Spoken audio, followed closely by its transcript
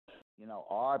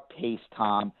Our pace,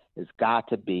 Tom, has got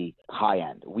to be high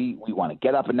end. We want to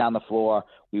get up and down the floor.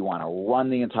 We want to run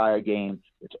the entire game.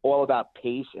 It's all about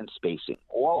pace and spacing.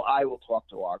 All I will talk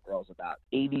to our girls about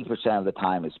 80% of the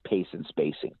time is pace and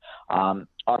spacing.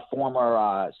 Our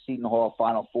former Seton Hall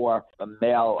Final Four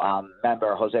male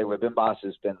member, Jose Ribimbas,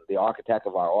 has been the architect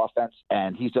of our offense,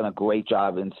 and he's done a great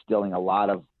job instilling a lot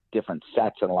of different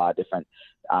sets and a lot of different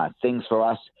things for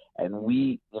us. And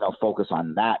we, focus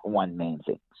on that one main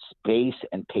thing: space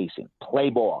and pacing. Play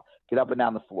ball. Get up and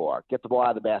down the floor. Get the ball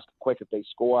out of the basket quick if they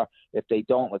score. If they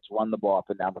don't, let's run the ball up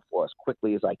and down the floor as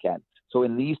quickly as I can. So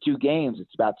in these two games,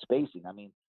 it's about spacing. I mean,